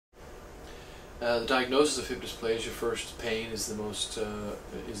The diagnosis of hip dysplasia: first, pain is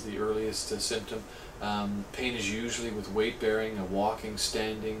the earliest symptom. Pain is usually with weight bearing, walking,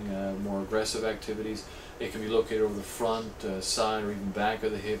 standing, more aggressive activities. It can be located over the front, side, or even back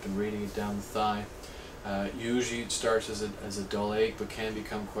of the hip and radiate it down the thigh. Usually it starts as a dull ache, but can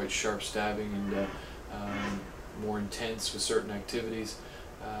become quite sharp stabbing and more intense with certain activities.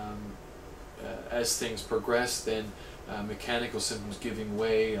 As things progress, then mechanical symptoms giving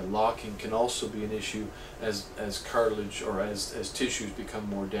way, locking can also be an issue as cartilage or as tissues become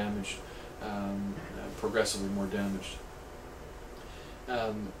more damaged, progressively more damaged.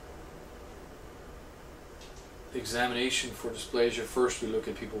 Examination for dysplasia: first we look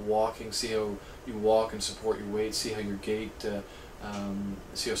at people walking, see how you walk and support your weight, see how your gait,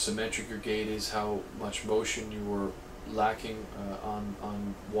 see how symmetric your gait is, how much motion you were lacking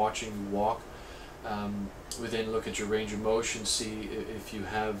on watching you walk. We then look at your range of motion, see if you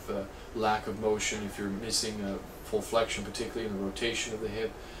have lack of motion, if you're missing full flexion, particularly in the rotation of the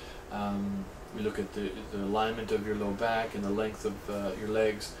hip. We look at the alignment of your low back and the length of your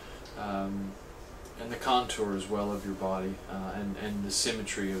legs, and the contour as well of your body, and the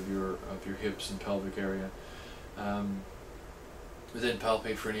symmetry of your hips and pelvic area. We then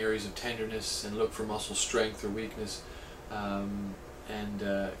palpate for any areas of tenderness and look for muscle strength or weakness, and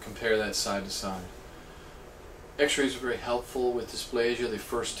compare that side to side. X-rays are very helpful with dysplasia. They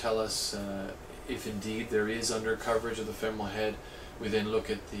first tell us if indeed there is under coverage of the femoral head. We then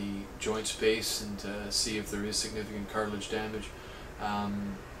look at the joint space and see if there is significant cartilage damage,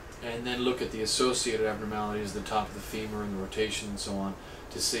 and then look at the associated abnormalities at the top of the femur and the rotation and so on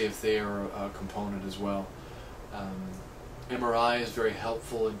to see if they are a component as well. MRI is very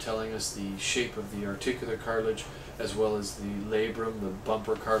helpful in telling us the shape of the articular cartilage as well as the labrum, the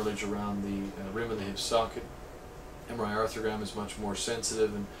bumper cartilage around the rim of the hip socket. MRI arthrogram is much more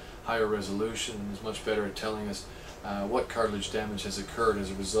sensitive and higher resolution and is much better at telling us what cartilage damage has occurred as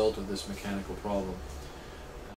a result of this mechanical problem.